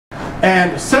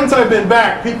And since I've been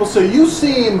back, people say, you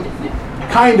seem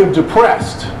kind of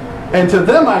depressed. And to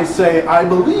them I say, I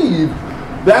believe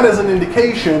that is an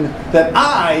indication that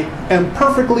I am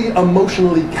perfectly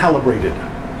emotionally calibrated.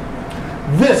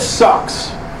 This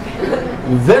sucks.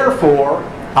 Therefore,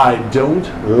 I don't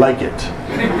like it.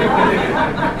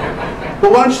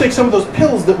 Well, why don't you take some of those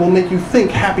pills that will make you think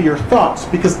happier thoughts?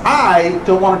 Because I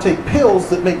don't want to take pills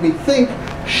that make me think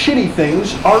shitty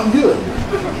things are good.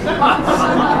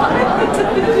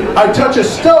 I touch a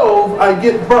stove, I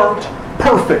get burnt.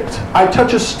 Perfect. I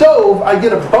touch a stove, I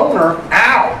get a boner. Ow,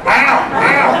 ow,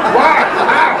 ow, why,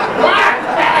 ow, why?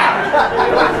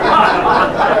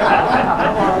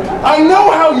 I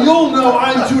know how you'll know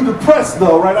I'm too depressed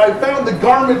though, right? I found the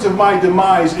garment of my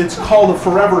demise. It's called a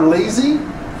Forever Lazy.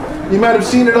 You might have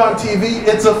seen it on TV.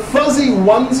 It's a fuzzy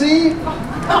onesie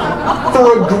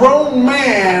for a grown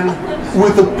man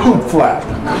with a poop flap.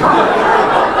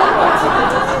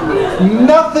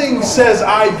 Nothing says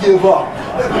I give up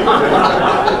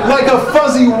like a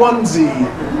fuzzy onesie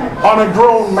on a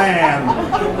grown man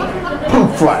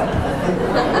poop flap.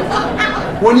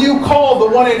 When you call the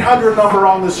 1-800 number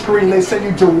on the screen, they send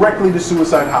you directly to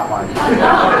suicide hotline.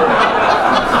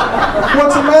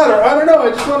 What's the matter? I don't know.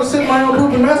 I just want to sit in my own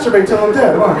poop and masturbate till I'm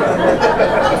dead.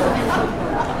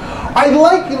 I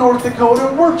like North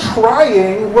Dakota. We're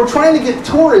trying to get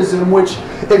tourism, which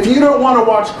if you don't want to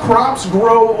watch crops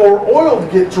grow or oil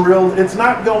get drilled, it's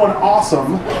not going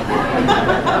awesome.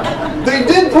 They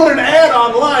did put an ad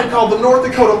online called the North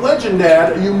Dakota Legend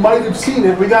ad. You might have seen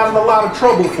it. We got in a lot of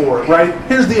trouble for it, right?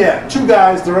 Here's the ad. 2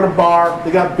 guys, they're at a bar,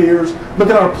 they got beers,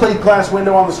 looking out a plate glass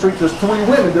window on the street. There's 3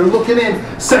 women. They're looking in,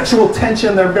 sexual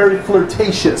tension, they're very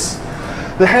flirtatious.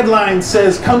 The headline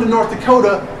says, come to North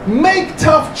Dakota, make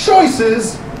tough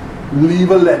choices,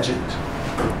 leave a legend.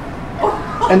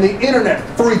 And the internet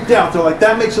freaked out. They're like,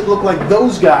 that makes it look like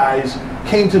those guys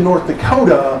came to North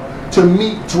Dakota to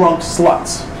meet drunk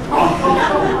sluts.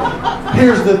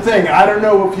 Here's the thing, I don't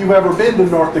know if you've ever been to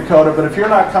North Dakota, but if you're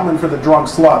not coming for the drunk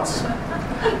sluts,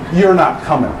 you're not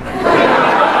coming.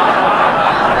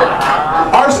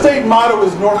 Our state motto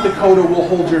is North Dakota will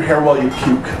hold your hair while you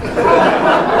puke.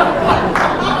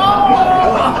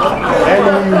 And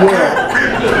you will.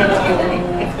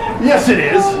 Yes, it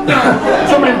is.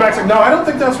 Somebody in the back's like, no, I don't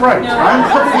think that's right. I'm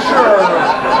pretty sure.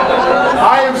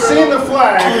 I have seen the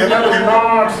flag, and that is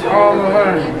not on the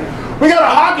thing. We got a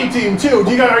hockey team too.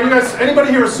 Are you guys?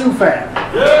 Anybody here a Sioux fan?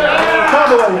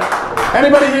 Yeah.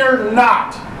 Anybody here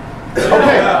not?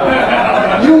 Okay.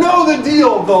 You know the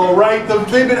deal though, right?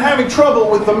 They've been having trouble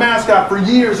with the mascot for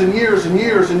years and years and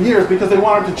years and years because they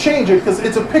wanted to change it because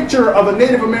it's a picture of a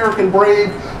Native American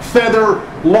brave, feather,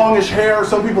 longish hair.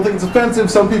 Some people think it's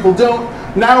offensive, some people don't.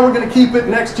 Now we're going to keep it.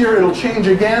 Next year it'll change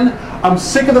again. I'm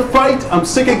sick of the fight. I'm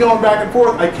sick of going back and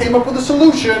forth. I came up with a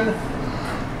solution.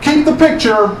 Keep the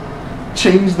picture.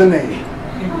 Change the name.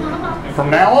 From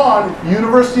now on,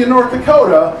 University of North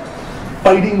Dakota,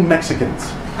 Fighting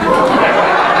Mexicans.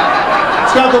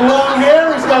 It's got the long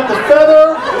hair, he's got the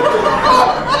feather.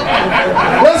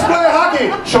 Let's play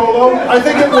hockey, Cholo. I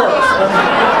think it works.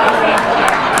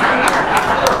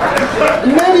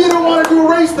 Maybe you don't want to do a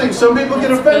race thing. Some people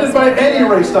get offended by any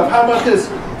race stuff. How about this?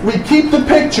 We keep the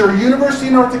picture, University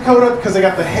of North Dakota, because they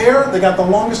got the hair, they got the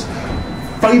longest.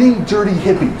 Fighting dirty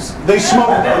hippies. They smoke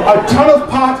a ton of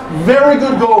pot, very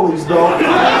good goalies though.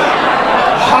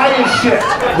 High as shit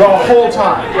the whole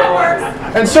time.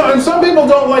 And some people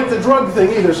don't like the drug thing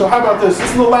either, so how about this?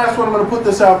 This is the last one, I'm going to put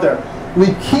this out there.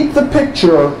 We keep the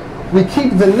picture, we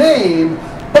keep the name,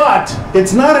 but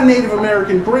it's not a Native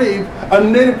American brave,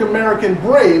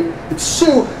 it's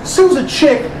Sue. Sue's a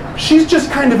chick, she's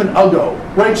just kind of an uggo,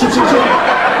 right? She's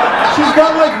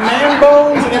got like man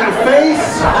bones in her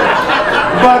face,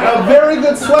 but a very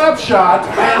good slap shot,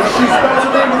 and she spells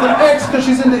her name with an X because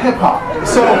she's into hip hop.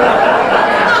 So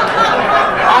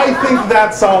I think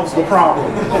that solves the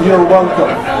problem. You're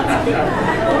welcome.